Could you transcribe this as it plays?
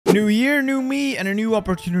New year, new me, and a new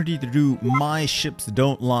opportunity to do My Ships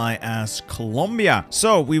Don't Lie as Colombia.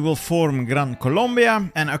 So we will form Gran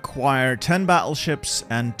Colombia and acquire 10 battleships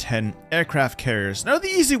and 10 aircraft carriers. Now the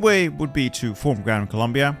easy way would be to form Gran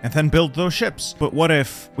Colombia and then build those ships. But what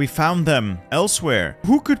if we found them elsewhere?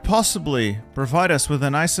 Who could possibly provide us with a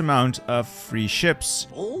nice amount of free ships?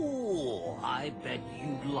 Oh, I bet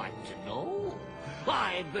you'd like to know.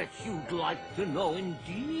 I bet you'd like to know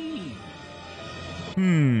indeed.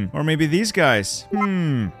 Or maybe these guys.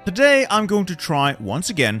 Today I'm going to try once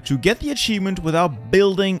again to get the achievement without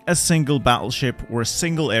building a single battleship or a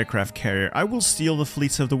single aircraft carrier. I will steal the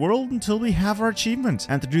fleets of the world until we have our achievement.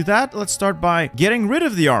 And to do that, let's start by getting rid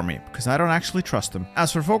of the army, because I don't actually trust them.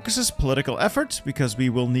 As for focuses, political effort, because we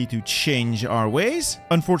will need to change our ways.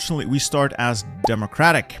 Unfortunately, we start as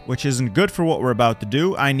democratic, which isn't good for what we're about to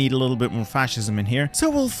do. I need a little bit more fascism in here, so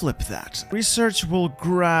we'll flip that. Research will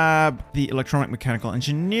grab the electronic mechanical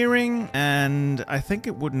engineering, and I think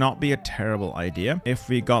it would not be a terrible idea if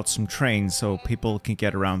we got some trains so people can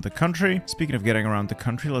get around the country. Speaking of getting around the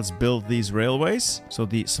country, let's build these railways. So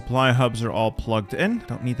the supply hubs are all plugged in.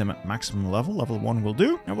 Don't need them at maximum level. Level 1 will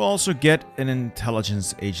do. And we'll also get an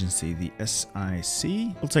intelligence agency, the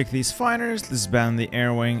SIC. We'll take these fighters, disband the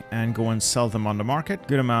air wing, and go and sell them on the market.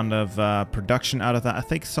 Good amount of production out of that. I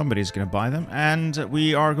think somebody's going to buy them. And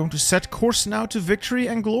we are going to set course now to victory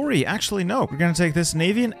and glory. Actually, no. We're going to take this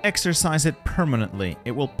navy and exercise it permanently.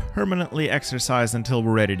 It will permanently exercise until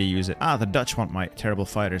we're ready to use it. Ah, the Dutch want my terrible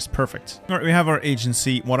fighters. Perfect. All right, we have our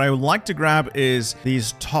agency. What I would like to grab is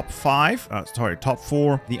these top 4.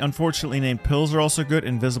 The unfortunately named pills are also good.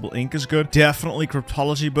 Invisible ink is good. Definitely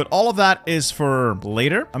cryptology, but all of that is for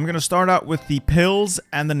later. I'm going to start out with the pills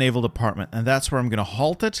and the naval department, and that's where I'm going to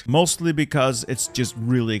halt it, mostly because it's just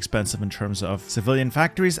really expensive in terms of civilian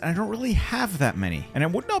factories, and I don't really have that many. And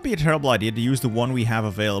it would not be a terrible idea to use the one we have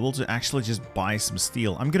available to actually just buy some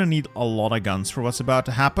steel. I'm gonna need a lot of guns for what's about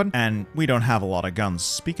to happen, and we don't have a lot of guns.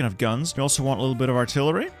 Speaking of guns, we also want a little bit of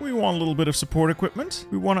artillery. We want a little bit of support equipment.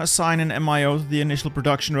 We want to assign an MIO to the initial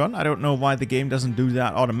production run. I don't know why the game doesn't do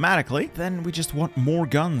that automatically. Then we just want more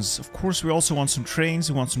guns. Of course, we also want some trains,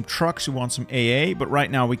 we want some trucks, we want some AA, but right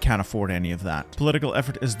now we can't afford any of that. Political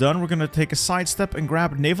effort is done. We're gonna take a sidestep and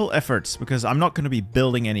grab naval efforts, because I'm not gonna be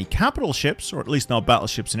building any capital ships, or at least not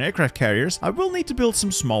battleships and aircraft carriers. I will need to build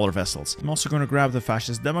some smaller vessels. I'm also going to grab the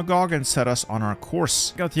fascist demagogue and set us on our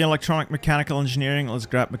course. Got the electronic mechanical engineering. Let's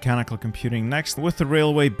grab mechanical computing next. With the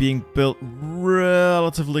railway being built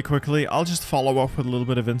relatively quickly, I'll just follow up with a little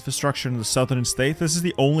bit of infrastructure in the southern state. This is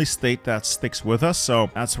the only state that sticks with us, so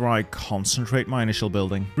that's where I concentrate my initial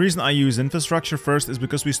building. The reason I use infrastructure first is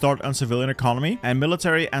because we start on civilian economy, and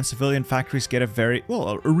military and civilian factories get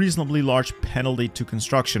a reasonably large penalty to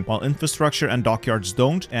construction, while infrastructure and dockyards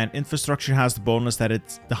don't, and infrastructure has the bonus that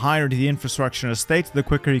it's the higher the infrastructure in a state, the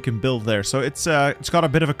quicker you can build there. So it's got a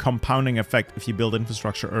bit of a compounding effect if you build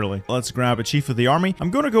infrastructure early. Let's grab a chief of the army. I'm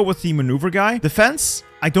going to go with the maneuver guy. Defense,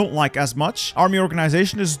 I don't like as much. Army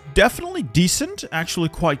organization is definitely decent, actually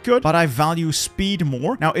quite good, but I value speed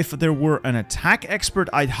more. Now, if there were an attack expert,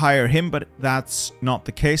 I'd hire him, but that's not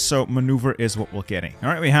the case, so maneuver is what we're getting. All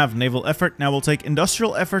right, we have naval effort. Now we'll take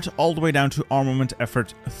industrial effort all the way down to armament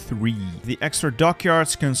effort 3. The extra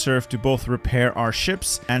dockyards can serve to both repair our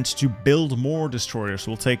ships and to build more destroyers.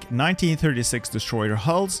 We'll take 1936 destroyer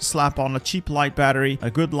hulls, slap on a cheap light battery,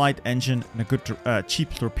 a good light engine, and a good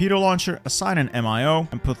cheap torpedo launcher, assign an MIO,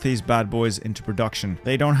 and put these bad boys into production.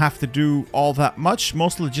 They don't have to do all that much,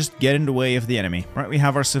 mostly just get in the way of the enemy. Right, we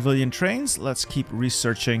have our civilian trains. Let's keep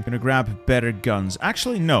researching. Gonna grab better guns.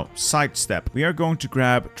 Actually, no, sidestep. We are going to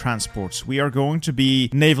grab transports. We are going to be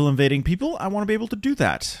naval invading people. I want to be able to do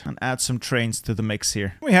that and add some trains to the mix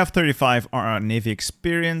here. We have 35 Navy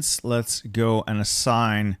experience. Let's go and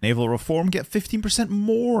assign naval reform. Get 15%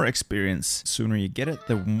 more experience. The sooner you get it,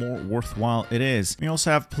 the more worthwhile it is. We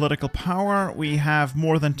also have political power. We have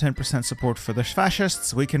more than 10% support for the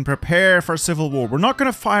fascists. We can prepare for civil war. We're not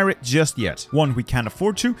going to fire it just yet. 1, we can't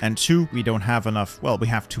afford to, and 2, we don't have enough. Well, we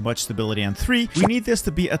have too much stability, and 3, we need this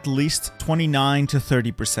to be at least 29 to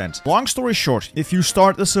 30%. Long story short, if you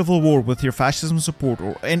start the civil war with your fascism support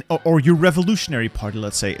or your revolutionary party,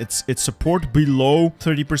 let's say, its support below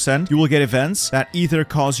 30%, you will get events that either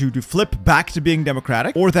cause you to flip back to being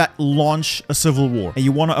democratic or that launch a civil war. And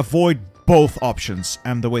you want to avoid both options.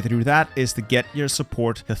 And the way to do that is to get your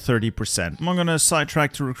support to 30%. I'm going to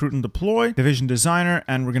sidetrack to recruit and deploy, division designer,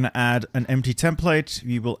 and we're going to add an empty template.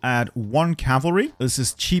 We will add 1 cavalry. This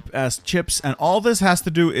is cheap as chips, and all this has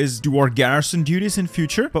to do is do our garrison duties in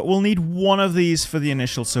future, but we'll need 1 of these for the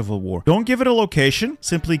initial civil war. Don't give it a location,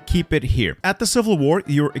 simply keep it here. At the civil war,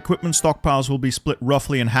 your equipment stockpiles will be split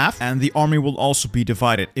roughly in half, and the army will also be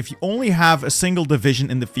divided. If you only have a single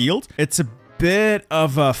division in the field, it's a bit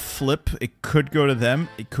of a flip. It could go to them,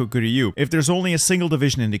 it could go to you. If there's only a single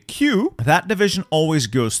division in the queue, that division always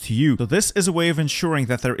goes to you. So this is a way of ensuring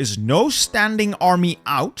that there is no standing army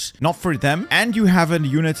out, not for them, and you have a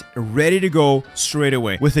unit ready to go straight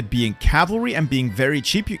away. With it being cavalry and being very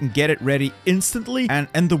cheap, you can get it ready instantly and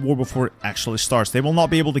end the war before it actually starts. They will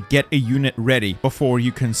not be able to get a unit ready before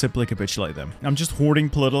you can simply capitulate them. I'm just hoarding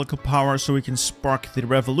political power so we can spark the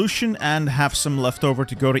revolution and have some left over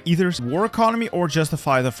to go to either war economy or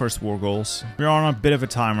justify the first war goals. We're on a bit of a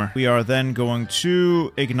timer. We are then going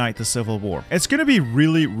to ignite the civil war. It's going to be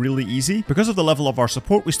really easy. Because of the level of our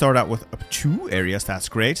support, we start out with 2 areas. That's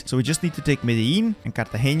great. So we just need to take Medellin and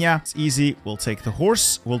Cartagena. It's easy. We'll take the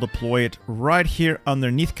horse. We'll deploy it right here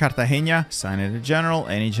underneath Cartagena. Assign it a general,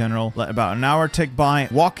 any general. Let about an hour tick by.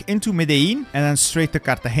 Walk into Medellin and then straight to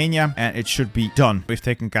Cartagena, and it should be done. We've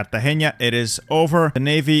taken Cartagena. It is over. The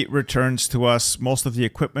navy returns to us. Most of the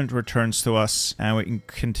equipment returns to us. And we can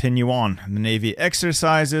continue on. The navy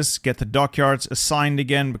exercises, get the dockyards assigned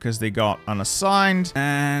again because they got unassigned,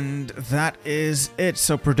 and that is it.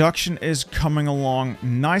 So production is coming along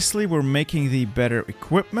nicely. We're making the better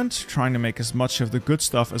equipment, trying to make as much of the good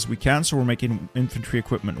stuff as we can. So we're making infantry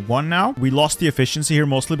equipment 1 now. We lost the efficiency here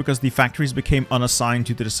mostly because the factories became unassigned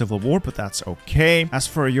due to the civil war, but that's okay. As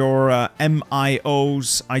for your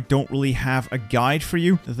MIOs, I don't really have a guide for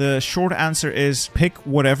you. The short answer is pick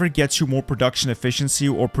whatever gets you more production efficiency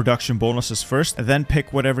or production bonuses first, and then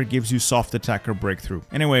pick whatever gives you soft attack or breakthrough.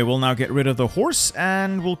 Anyway, we'll now get rid of the horse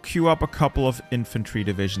and we'll queue up a couple of infantry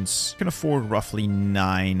divisions. Can afford roughly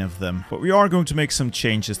 9 of them, but we are going to make some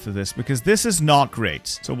changes to this because this is not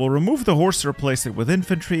great. So we'll remove the horse, replace it with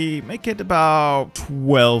infantry, make it about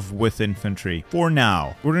 12 with infantry for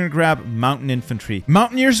now. We're going to grab mountain infantry.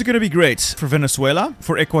 Mountaineers are going to be great for Venezuela,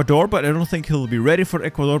 for Ecuador, but I don't think he'll be ready for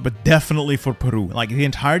Ecuador, but definitely for Peru. Like, the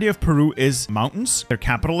entirety of Peru is mountains. Their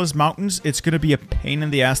capital is mountains. It's going to be a pain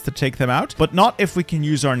in the ass to take them out, but not if we can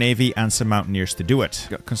use our navy and some mountaineers to do it.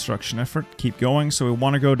 Got construction effort. Keep going. So we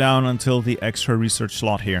want to go down until the extra research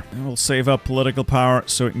slot here. And we'll save up political power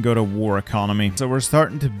so it can go to war economy. So we're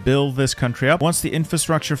starting to build this country up. Once the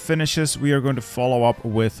infrastructure finishes, we are going to follow up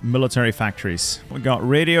with military factories. We got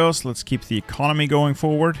radios. Let's keep the economy going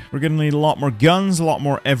forward. We're going to need a lot more guns, a lot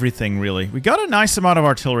more everything, really. We got a nice amount of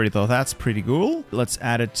artillery, though. That's pretty cool. Let's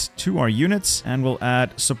add it to our units, and we'll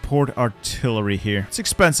add support artillery here. It's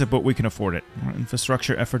expensive, but we can afford it.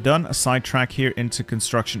 Infrastructure effort done. A sidetrack here into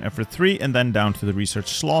construction effort 3, and then down to the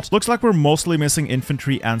research slot. Looks like we're mostly missing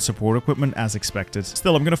infantry and support equipment as expected.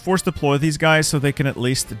 Still, I'm going to force deploy these guys so they can at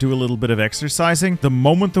least do a little bit of exercising. The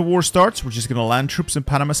moment the war starts, we're just going to land troops in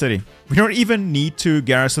Panama City. We don't even need to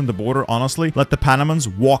garrison the border, honestly. Let the Panamans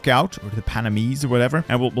walk out, or the Panamese or whatever,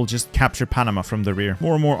 and we'll just capture Panama from the rear.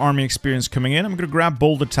 More and more army experience coming in. I'm going to grab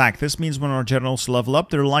bold attack. This means when our generals level up,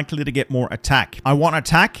 they're likely to get more attack. I want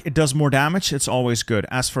attack. It does more damage. It's always good.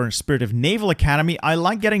 As for Spirit of Naval Academy, I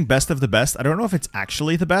like getting best of the best. I don't know if it's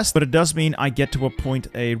actually the best, but it does mean I get to appoint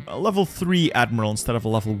a level 3 admiral instead of a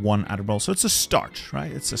level 1 admiral. So it's a start,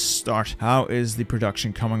 right? It's a start. How is the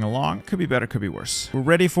production coming along? Could be better, could be worse. We're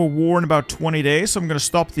ready for war in about 20 days, so I'm going to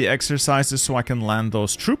stop the exercises so I can land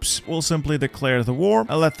those troops. We'll simply declare the war.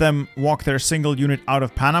 I'll let them walk their single unit out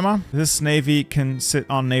of Panama. This navy can sit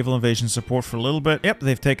on naval invasion support for a little bit. Yep,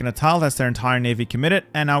 they've taken a tile. That's their entire navy committed.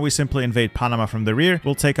 And now we simply invade Panama from the rear.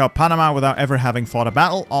 We'll take out Panama without ever having fought a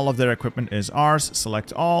battle. All of their equipment is ours.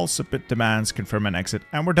 Select all, submit demands, confirm and exit.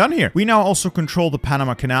 And we're done here. We now also control the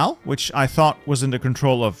Panama Canal, which I thought was in the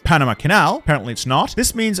control of Panama Canal. Apparently it's not.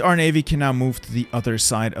 This means our navy can now move to the other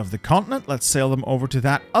side of the continent. Let's sail them over to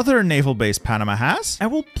that other naval base Panama has.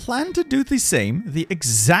 And we'll plan to do the same, the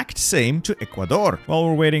exact same to Ecuador. While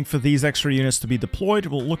we're waiting for these extra units to be deployed,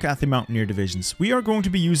 we'll look at the Mountaineer divisions. We are going to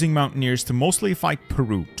be using Mountaineers to mostly fight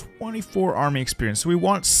Peru. 24 army experience. So we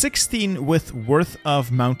want 16 with worth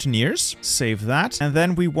of mountaineers. Save that. And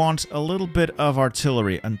then we want a little bit of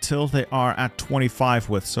artillery until they are at 25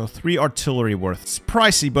 with. So 3 artillery worth. It's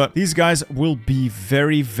pricey, but these guys will be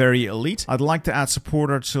very, very elite. I'd like to add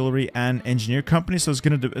support artillery and engineer company. So it's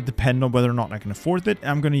going to depend on whether or not I can afford it.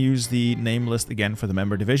 I'm going to use the name list again for the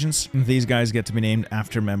member divisions. These guys get to be named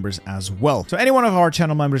after members as well. So any one of our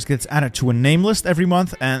channel members gets added to a name list every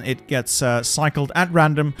month, and it gets cycled at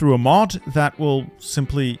random through a mod that will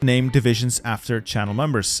simply name divisions after channel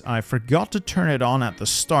members. I forgot to turn it on at the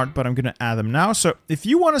start, but I'm going to add them now. So if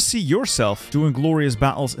you want to see yourself doing glorious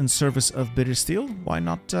battles in service of Bitter Steel, why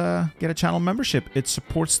not get a channel membership? It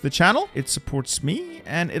supports the channel, it supports me,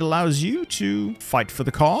 and it allows you to fight for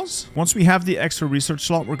the cause. Once we have the extra research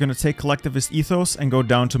slot, we're going to take collectivist ethos and go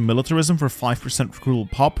down to militarism for 5% cruel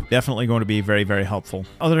pop. Definitely going to be very, very helpful.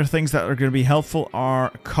 Other things that are going to be helpful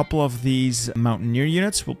are a couple of these mountaineer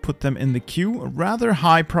units. We'll put them in the queue. A rather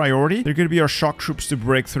high priority. They're going to be our shock troops to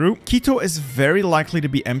break through. Quito is very likely to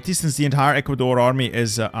be empty since the entire Ecuador army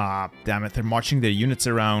is, damn it, they're marching their units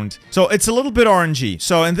around. So it's a little bit RNG.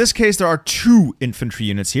 So in this case, there are 2 infantry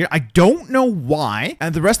units here. I don't know why.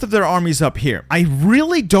 And the rest of their army's up here. I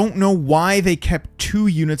really don't know why they kept 2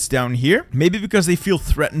 units down here. Maybe because they feel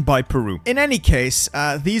threatened by Peru. In any case,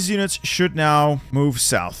 these units should now move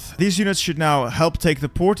south. These units should now help take the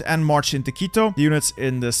port and march into Quito. The units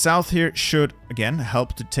in the south here should, again,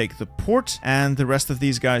 help to take the port. And the rest of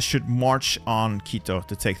these guys should march on Quito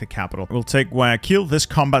to take the capital. We'll take Guayaquil. This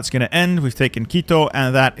combat's going to end. We've taken Quito,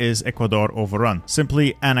 and that is Ecuador overrun.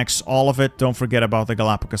 Simply annex all of it. Don't forget about the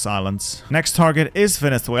Galapagos Islands. Next target is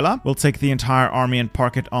Venezuela. We'll take the entire army and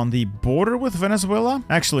park it on the border with Venezuela.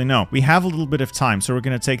 Actually, no. We have a little bit of time, so we're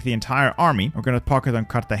going to take the entire army. We're going to park it on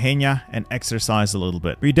Cartagena and exercise a little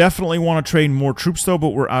bit. We definitely want to train more troops, though, but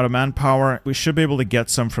we're out of manpower. We should be able to get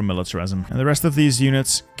some from militarism. And the rest of these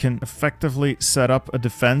units can effectively set up a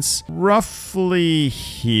defense roughly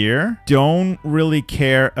here. Don't really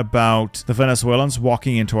care about the Venezuelans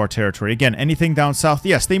walking into our territory. Again, anything down south,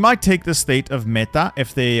 yes, they might take the state of Meta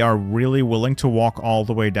if they are really willing to walk all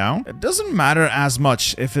the way down. It doesn't matter as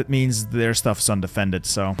much if it means their stuff's undefended.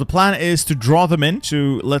 So the plan is to draw them in,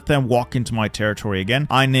 to let them walk into my territory again.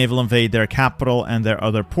 I naval invade their capital and their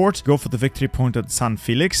other port, go for the victory point at San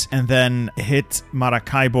Felix, and then hit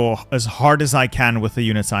Maracaibo as hard as I can with the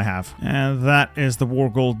units I have. And that is the war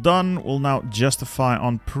goal done. We'll now justify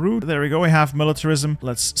on Peru. There we go. We have militarism.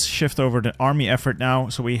 Let's shift over to army effort now.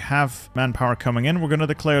 So we have manpower coming in. We're going to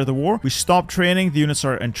declare the war. We stop training. The units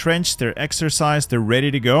are entrenched. They're exercised. They're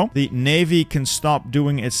ready to go. The Navy can stop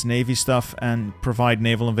doing its Navy stuff and provide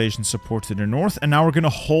naval invasion support to the north. And now we're going to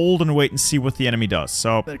hold and wait and see what the enemy does.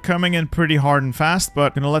 So they're coming in pretty hard and fast,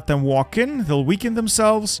 but going to let them walk in. They'll weaken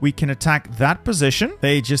themselves. We can attack that position.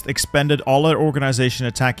 They just expended all their organization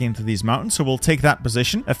attacking into these mountains, so we'll take that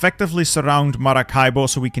position. Effectively surround Maracaibo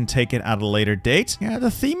so we can take it at a later date. Yeah,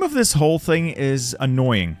 the theme of this whole thing is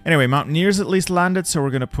annoying. Anyway, mountaineers at least landed, so we're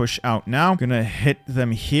going to push out now. Gonna hit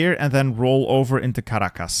them here and then roll over into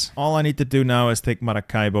Caracas. All I need to do now is take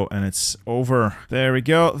Maracaibo and it's over. There we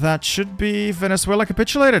go. That should be Venezuela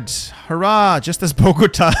capitulated. Hurrah! Just as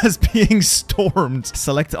Bogota is being stormed.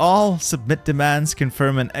 Select all, submit demands,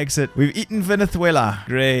 confirm and exit. We've eaten Venezuela.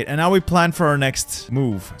 Great. And now we plan for our next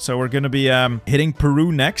move. So we're going to be hitting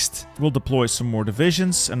Peru next. We'll deploy some more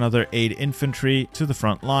divisions, another 8 infantry to the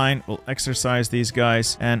front line. We'll exercise these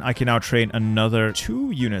guys, and I can now train another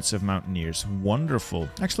 2 units of mountaineers. Wonderful.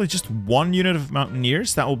 Actually, just 1 unit of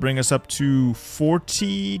mountaineers. That will bring us up to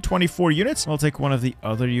 24 units. I'll take one of the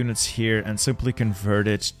other units here and simply convert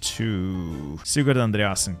it to Sigurd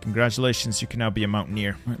Andreasen. Congratulations, you can now be a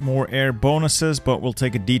mountaineer. More air bonuses, but we'll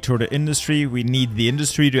take a detour to industry. We need the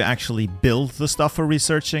industry to actually build the stuff for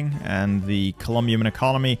researching, and the Colombian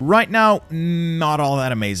economy right now, not all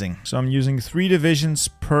that amazing. So I'm using 3 divisions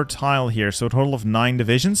per tile here, so a total of 9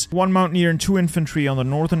 divisions. 1 mountaineer and 2 infantry on the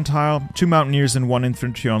northern tile, 2 mountaineers and 1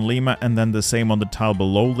 infantry on Lima, and then the same on the tile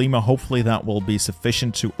below Lima. Hopefully that will be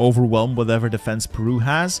sufficient to overwhelm whatever defense Peru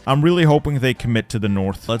has. I'm really hoping they commit to the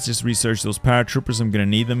north. Let's just research those paratroopers. I'm gonna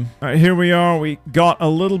need them. Alright, here we are. We got a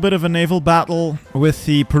little bit of a naval battle with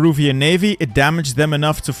the Peruvian Navy. It damaged them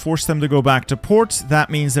enough to force them to go back to port. That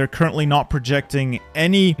means they're currently not projecting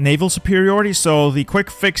any naval superiority, so the quick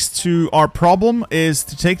fix to our problem is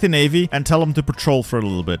to take the Navy and tell them to patrol for a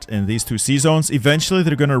little bit in these two sea zones. Eventually,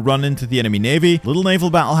 they're going to run into the enemy Navy. Little naval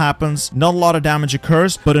battle happens. Not a lot of damage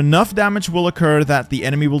occurs, but enough damage will occur that the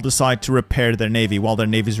enemy will decide to repair their Navy while their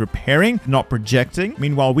Navy is repairing, not projecting.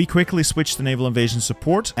 Meanwhile, we quickly switch to naval invasion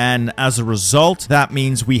support, and as a result, that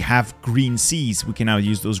means we have green seas. We can now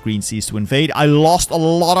use those green seas to invade. I lost a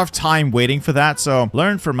lot of time waiting for that, so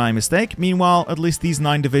learn from my mistake. Meanwhile, at least these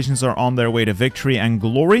 9 divisions are on their way to victory and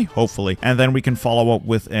glory, hopefully. And then we can follow up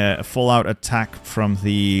with a full-out attack from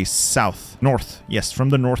the north. Yes, from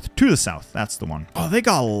the north to the south. That's the one. Oh, they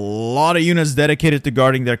got a lot of units dedicated to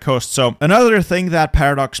guarding their coast. So another thing that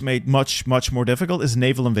Paradox made much more difficult is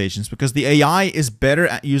naval invasions, because the AI is better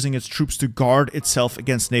at using its troops to guard itself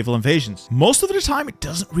against naval invasions. Most of the time, it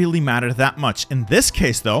doesn't really matter that much. In this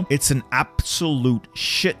case, though, it's an absolute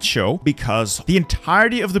shit show because the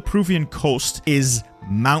entirety of the Peruvian coast is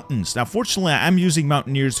mountains. Now, fortunately, I am using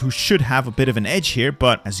mountaineers who should have a bit of an edge here,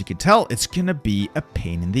 but as you can tell, it's gonna be a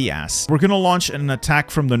pain in the ass. We're gonna launch an attack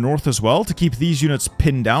from the north as well to keep these units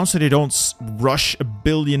pinned down so they don't rush a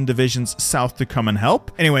billion divisions south to come and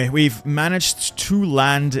help. Anyway, we've managed to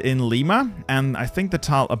land in Lima, and I think the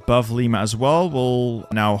tile above Lima as well will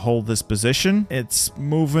now hold this position. It's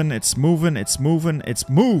moving, it's moving, it's moving, it's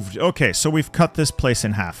moved. Okay, so we've cut this place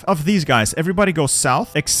in half. Of these guys, everybody goes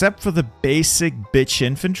south, except for the basic bitch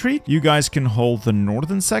infantry. You guys can hold the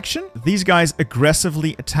northern section. These guys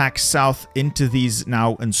aggressively attack south into these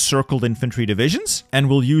now encircled infantry divisions, and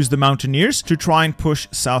we'll use the mountaineers to try and push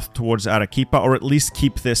south towards Arequipa, or at least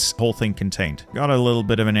keep this whole thing contained. Got a little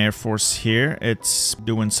bit of an air force here. It's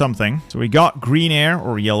doing something. So we got green air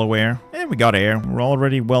or yellow air, and we got air. We're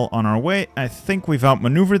already well on our way. I think we've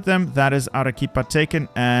outmaneuvered them. That is Arequipa taken,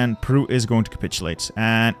 and Peru is going to capitulate.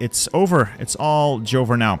 And it's over. It's all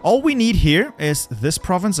over now. All we need here is this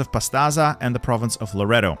province of Pastaza and the province of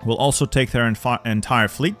Loreto. We'll also take their entire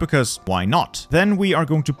fleet, because why not? Then we are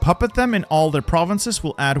going to puppet them in all their provinces.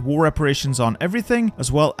 We'll add war reparations on everything,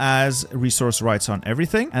 as well as resource rights on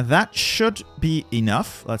everything. And that should be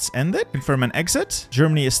enough. Let's end it. Confirm and exit.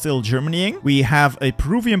 Germany is still Germanying. We have a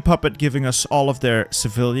Peruvian puppet giving us all of their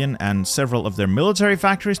civilian and several of their military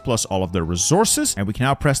factories, plus all of their resources. And we can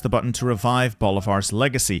now press the button to revive Bolivar's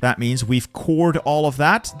legacy. That means we've cored all of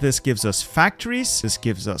that. This gives us factories. This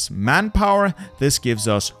gives us manpower. This gives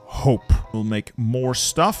us hope. We'll make more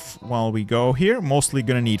stuff while we go here. Mostly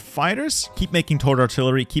gonna need fighters. Keep making towed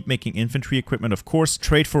artillery. Keep making infantry equipment, of course.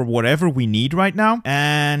 Trade for whatever we need right now.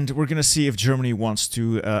 And we're gonna see if Germany wants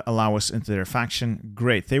to allow us into their faction.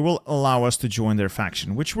 Great. They will allow us to join their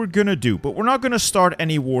faction, which we're gonna do. But we're not gonna start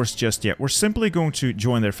any wars just yet. We're simply going to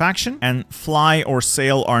join their faction and fly or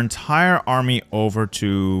sail our entire army over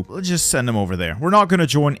to... Let's just send them over there. We're not gonna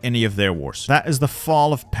join any of their wars. That is the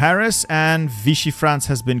fall of Paris, and Vichy France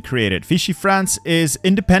has been created. Vichy France is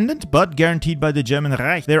independent, but guaranteed by the German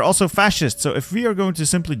Reich. They're also fascist, so if we are going to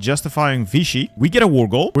simply justifying Vichy, we get a war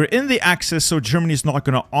goal. We're in the Axis, so Germany is not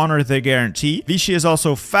going to honor their guarantee. Vichy is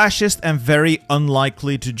also fascist and very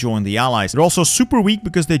unlikely to join the Allies. They're also super weak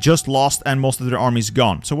because they just lost and most of their army's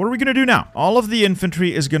gone. So what are we going to do now? All of the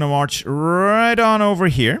infantry is going to march right on over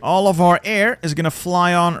here. All of our air is going to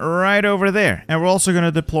fly on right over there. And we're also going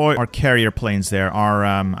to deploy our carrier planes there. Our,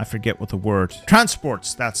 I forget what the word.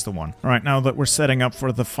 Transports, that's the one. All right, now that we're setting up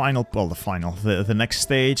for the final, well, the next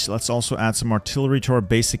stage, let's also add some artillery to our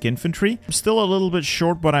basic infantry. I'm still a little bit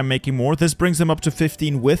short, but I'm making more. This brings them up to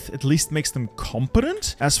 15 width, at least makes them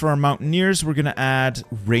competent. As for our mountaineers, we're going to add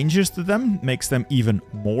rangers to them, makes them even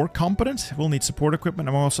more competent. We'll need support equipment.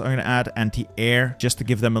 I'm also going to add anti-air just to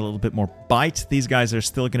give them a little bit more bite. These guys are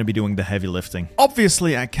still going to be doing the heavy lifting.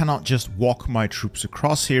 Obviously, I cannot just walk my troops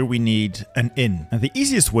across here. We need an inn. And the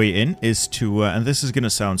easiest way in is to, and this is going to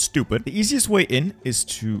sound stupid, the easiest way in is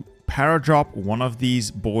to paradrop one of these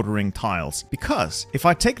bordering tiles, because if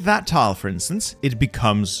I take that tile, for instance, it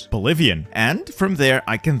becomes Bolivian, and from there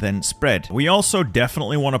I can then spread. We also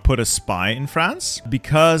definitely want to put a spy in France,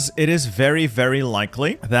 because it is very, very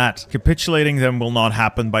likely that capitulating them will not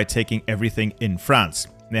happen by taking everything in France.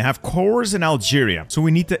 They have cores in Algeria, so we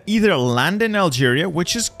need to either land in Algeria,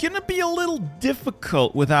 which is gonna be a little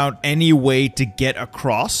difficult without any way to get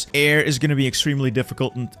across. Air is gonna be extremely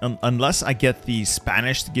difficult unless I get the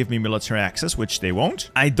Spanish to give me military access, which they won't.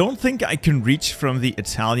 I don't think I can reach from the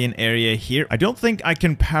Italian area here. I don't think I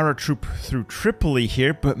can paratroop through Tripoli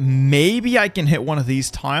here, but maybe I can hit one of these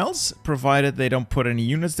tiles, provided they don't put any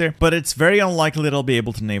units there. But it's very unlikely that I'll be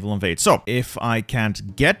able to naval invade. So if I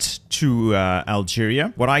can't get to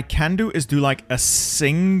Algeria, What I can do is do like a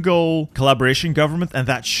single collaboration government, and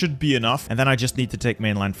that should be enough. And then I just need to take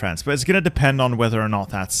mainland France. But it's going to depend on whether or not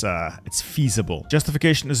that's it's feasible.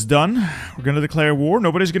 Justification is done. We're going to declare war.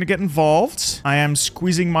 Nobody's going to get involved. I am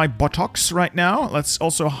squeezing my buttocks right now. Let's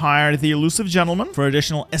also hire the elusive gentleman for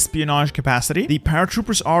additional espionage capacity. The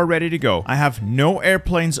paratroopers are ready to go. I have no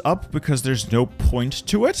airplanes up because there's no point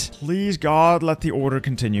to it. Please, God, let the order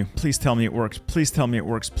continue. Please tell me it works. Please tell me it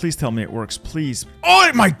works. Please tell me it works. Please. Oh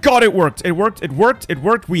my God, it worked. It worked. It worked. It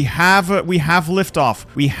worked. We have liftoff.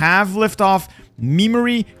 We have liftoff.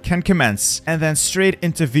 Memory can commence, and then straight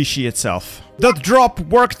into Vichy itself. The drop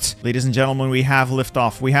worked! Ladies and gentlemen, we have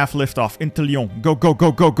liftoff. We have liftoff into Lyon. Go, go,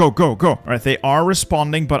 go, go, go, go, go. Alright, they are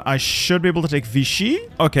responding, but I should be able to take Vichy.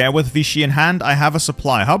 Okay, with Vichy in hand, I have a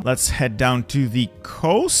supply hub. Let's head down to the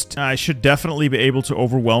coast. I should definitely be able to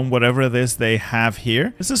overwhelm whatever it is they have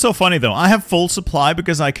here. This is so funny, though. I have full supply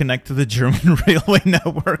because I connect to the German railway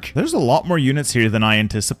network. There's a lot more units here than I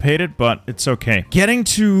anticipated, but it's okay. Getting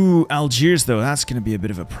to Algiers, though, that's going to be a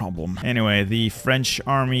bit of a problem. Anyway, the French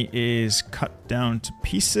army is cut down to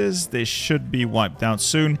pieces. They should be wiped out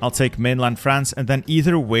soon. I'll take mainland France and then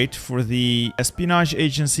either wait for the espionage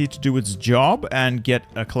agency to do its job and get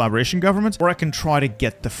a collaboration government, or I can try to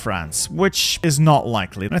get to France, which is not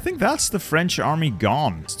likely. And I think that's the French army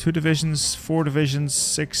gone. It's 2 divisions, 4 divisions,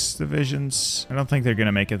 6 divisions. I don't think they're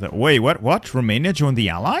gonna make it that. Wait, what? Romania joined the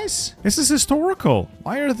Allies? This is historical.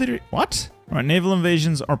 Why are they... What? Alright, naval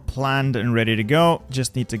invasions are planned and ready to go.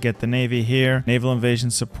 Just need to get the navy here. Naval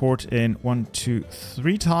invasion support in 1, 2,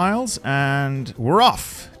 3 tiles, and we're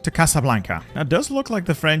off to Casablanca. Now, it does look like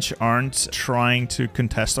the French aren't trying to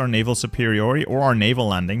contest our naval superiority or our naval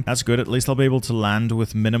landing. That's good. At least I'll be able to land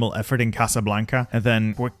with minimal effort in Casablanca and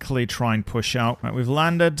then quickly try and push out. Right, we've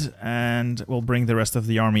landed and we'll bring the rest of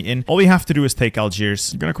the army in. All we have to do is take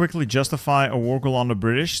Algiers. I'm going to quickly justify a war goal on the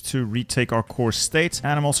British to retake our core state.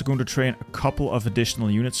 And I'm also going to train a couple of additional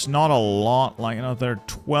units. Not a lot, like another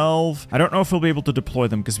 12. I don't know if we'll be able to deploy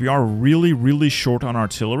them because we are really, really short on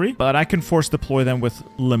artillery, but I can force deploy them with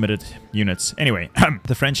limited units. Anyway,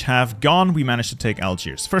 the French have gone. We managed to take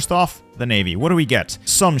Algiers. First off, the Navy. What do we get?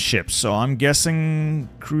 Some ships. So I'm guessing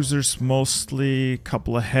cruisers mostly, a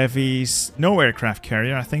couple of heavies, no aircraft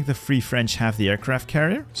carrier. I think the Free French have the aircraft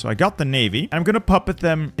carrier. So I got the Navy. I'm going to puppet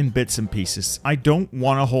them in bits and pieces. I don't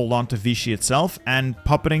want to hold on to Vichy itself, and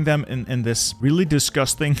puppeting them in this really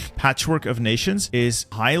disgusting patchwork of nations is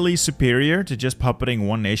highly superior to just puppeting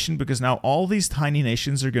one nation, because now all these tiny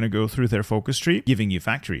nations are going to go through their focus tree, giving you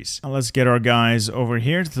factories. Now let's get our guys over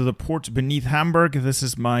here to the port beneath Hamburg. This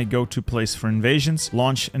is my go-to place for invasions.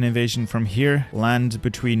 Launch an invasion from here, land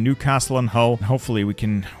between Newcastle and Hull. Hopefully we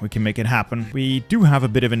can make it happen. We do have a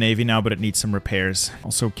bit of a navy now, but it needs some repairs.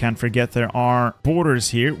 Also, can't forget there are borders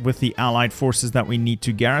here with the allied forces that we need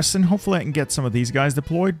to garrison. Hopefully I can get some of these guys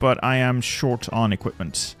deployed, but I am short on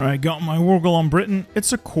equipment. I got my war goal on Britain.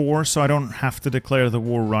 It's a core, so I don't have to declare the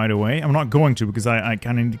war right away. I'm not going to, because I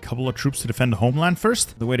kind of need a couple of troops to defend the homeland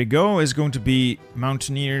first. The way to go is going to be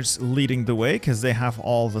mountaineers leading the way, because they have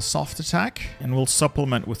all the soft attack, and we'll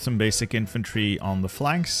supplement with some basic infantry on the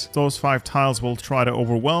flanks. Those 5 tiles we'll try to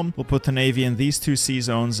overwhelm. We'll put the navy in these 2 sea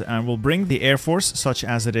zones, and we'll bring the air force, such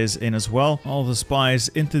as it is, in as well. All the spies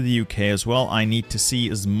into the UK as well. I need to see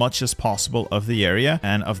as much as possible of the area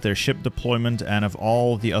and of their ship deployment and of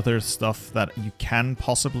all the other stuff that you can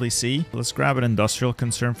possibly see. Let's grab an industrial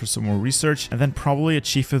concern for some more research, and then probably a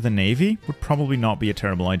chief of the navy would probably not be a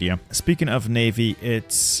terrible idea. Speaking of navy,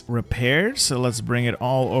 it's repaired, so let's bring it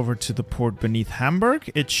all over to the port beneath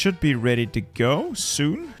Hamburg. It should be ready to go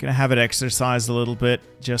soon. Gonna have it exercise a little bit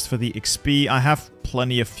just for the XP. I have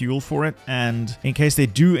plenty of fuel for it, and in case they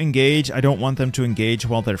do engage, I don't want them to engage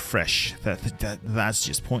while they're fresh. That's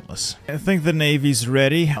just pointless. I think the navy's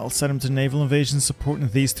ready. I'll set them to naval invasion support in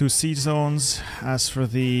these 2 sea zones. As for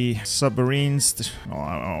the submarines,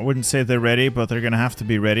 I wouldn't say they're ready, but they're gonna have to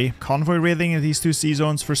be ready. Convoy raiding in these 2 sea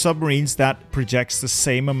zones. For submarines, that projects the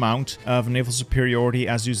same amount of naval superiority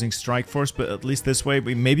as using strike force, but at least this way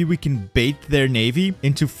maybe we can bait their navy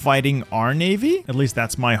into fighting our navy. At least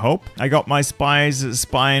that's my hope. I got my spies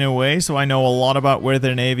spying away, so I know a lot about where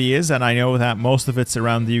their navy is, and I know that most of it's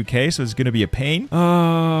around the UK, so it's gonna be a pain.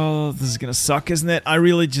 Oh, this is gonna suck, isn't it? I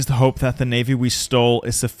really just hope that the navy we stole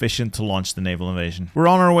is sufficient to launch the naval invasion. We're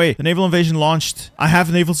on our way. The naval invasion launched. I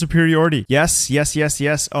have naval superiority. Yes, yes, yes,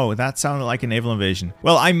 yes. Oh, that sounded like a naval invasion.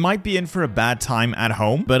 Well, I might be in for a bad time at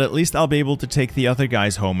home, but at least I'll be able to take the other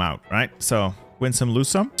guys home out, right? So win some, lose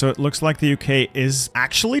some. So it looks like the UK is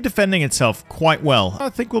actually defending itself quite well. I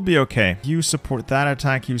think we'll be okay. You support that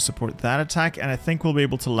attack, you support that attack, and I think we'll be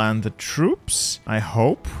able to land the troops. I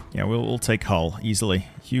hope. Yeah, we'll take Hull easily.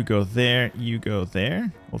 You go there, you go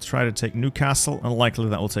there. We'll try to take Newcastle. Unlikely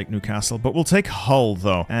that we'll take Newcastle, but we'll take Hull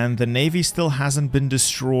though. And the Navy still hasn't been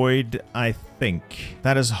destroyed, I think.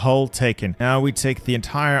 That is Hull taken. Now we take the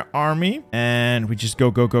entire army and we just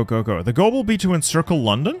go, go, go, go, go. The goal will be to encircle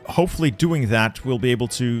London. Hopefully doing that, we'll be able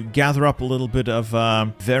to gather up a little bit of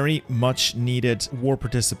very much needed war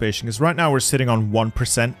participation. Because right now we're sitting on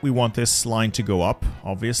 1%. We want this line to go up,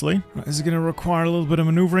 obviously. This is going to require a little bit of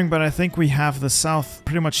maneuvering, but I think we have the south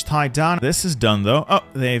pretty much tied down. This is done though. Oh,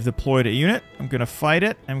 they've deployed a unit. I'm going to fight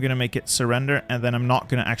it. I'm going to make it surrender, and then I'm not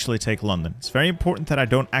going to actually take London. It's very important that I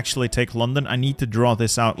don't actually take London. I need to draw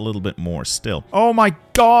this out a little bit more still. Oh my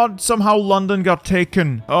god, somehow London got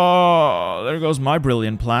taken. Oh, there goes my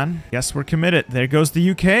brilliant plan. Yes, we're committed. There goes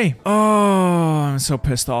the UK. Oh, I'm so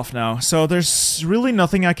pissed off now. So there's really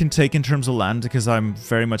nothing I can take in terms of land because I'm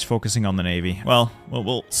very much focusing on the Navy. Well,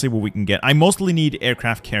 we'll see what we can get. I mostly need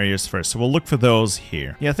aircraft carriers first, so we'll look for those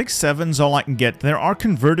here. Yeah, I think 7's all I can get. There are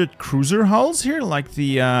converted cruiser hulls here, like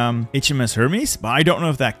the HMS Hermes, but I don't know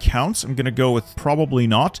if that counts. I'm gonna go with probably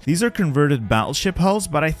not. These are converted battleship hulls,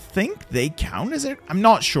 but I think they count as it. I'm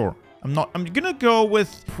not sure. I'm gonna go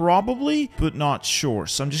with probably, but not sure.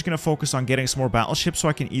 So I'm just gonna focus on getting some more battleships so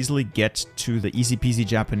I can easily get to the easy peasy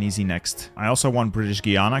Japanese next. I also want British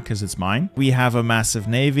Guiana because it's mine. We have a massive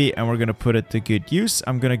navy and we're gonna put it to good use.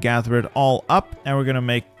 I'm gonna gather it all up and we're gonna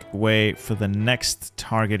make way for the next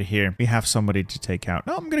target here. We have somebody to take out.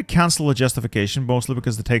 No, I'm gonna cancel the justification, mostly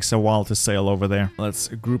because it takes a while to sail over there. Let's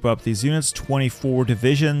group up these units. 24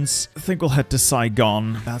 divisions. I think we'll head to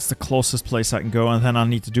Saigon. That's the closest place I can go, and then I'll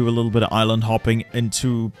need to do a little bit of island hopping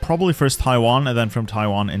into probably first Taiwan, and then from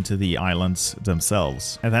Taiwan into the islands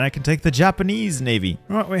themselves. And then I can take the Japanese Navy.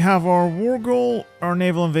 Right, we have our war goal. Our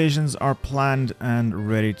naval invasions are planned and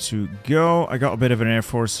ready to go. I got a bit of an air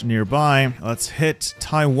force nearby. Let's hit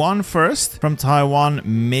Taiwan first. From Taiwan,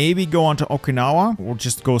 maybe go on to Okinawa, or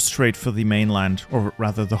just go straight for the mainland, or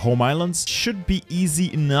rather the home islands. Should be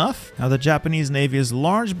easy enough. Now the Japanese Navy is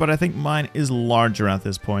large, but I think mine is larger at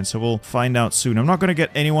this point, so we'll find out soon. I'm not going to get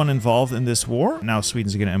anyone involved in this war. Now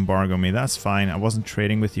Sweden's going to embargo me. That's fine. I wasn't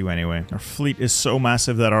trading with you anyway. Our fleet is so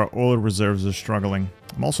massive that our oil reserves are struggling.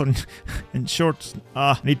 I'm also in short.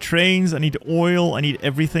 I need trains, I need oil, I need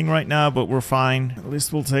everything right now, but we're fine. At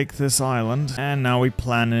least we'll take this island. And now we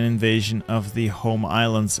plan an invasion of the home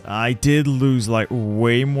islands. I did lose like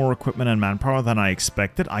way more equipment and manpower than I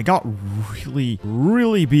expected. I got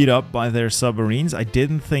really beat up by their submarines. I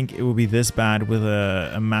didn't think it would be this bad with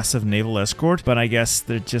a massive naval escort, but I guess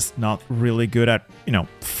they're just not really good at, you know,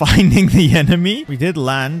 finding the enemy. We did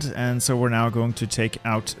land, and so we're now going to take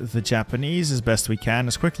out the Japanese as best we can,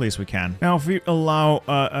 as quickly as we can. Now, if we allow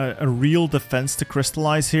a real defense to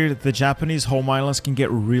crystallize here, the Japanese home islands can get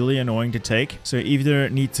really annoying to take. So you either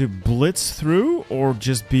need to blitz through or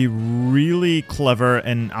just be really clever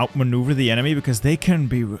and outmaneuver the enemy, because they can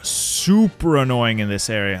be super annoying in this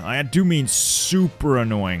area. I do mean super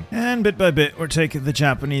annoying. And bit by bit, we're taking the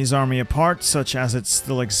Japanese army apart, such as it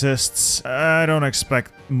still exists. I don't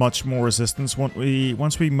expect much more resistance.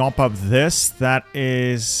 Once we mop up this, that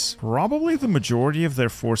is probably the majority of their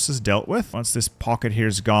forces dealt with. Once this pocket here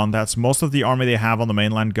is gone, that's most of the army they have on the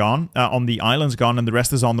mainland gone, on the islands gone, and the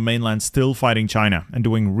rest is on the mainland still fighting China and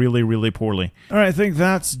doing really poorly. All right, I think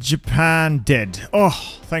that's Japan dead. Oh,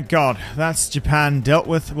 thank God. That's Japan dealt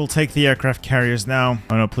with. We'll take the aircraft carriers now.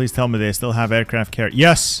 Oh no, please tell me they still have aircraft carriers.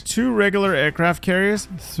 Yes! 2 regular aircraft carriers,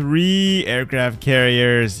 3 aircraft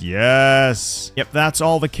carriers. Yes! Yep, that's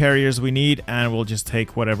all the carriers we need, and we'll just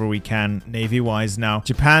take whatever we can Navy-wise now.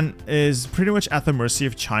 Japan is pretty much at the mercy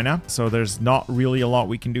of China, so there's not really a lot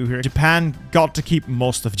we can do here. Japan got to keep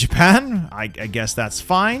most of Japan. I guess that's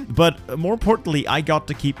fine, but more importantly, I got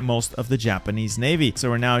to keep most of the Japanese Navy.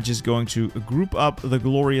 So we're now just going to group up the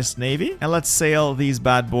glorious Navy, and let's sail these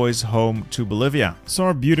bad boys home to Bolivia. So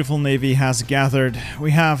our beautiful Navy has gathered.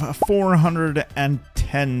 We have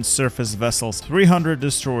 410 surface vessels, 300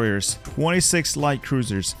 destroyers, 26 light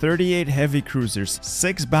cruisers, 38 heavy cruisers,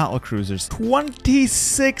 6 battle cruisers,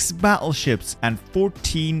 26 battleships, and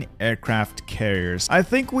 14 aircraft carriers. I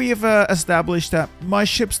think we have established that my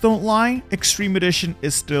ships don't lie. Extreme Edition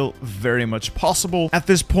is still very much possible. At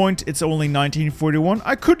this point, it's only 1941.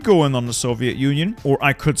 I could go in on the Soviet Union, or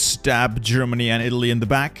I could stab Germany and Italy in the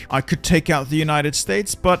back. I could take out the United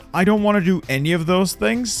States, but I don't want to do any of those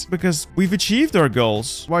things because we've achieved our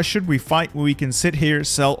goals. Why should we fight when we can sit here,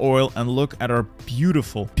 sell oil, and look at our beautiful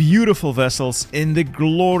beautiful, beautiful vessels in the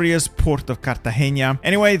glorious port of Cartagena.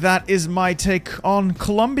 Anyway, that is my take on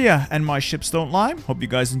Colombia and my ships don't lie. Hope you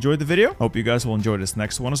guys enjoyed the video. Hope you guys will enjoy this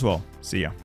next one as well. See ya.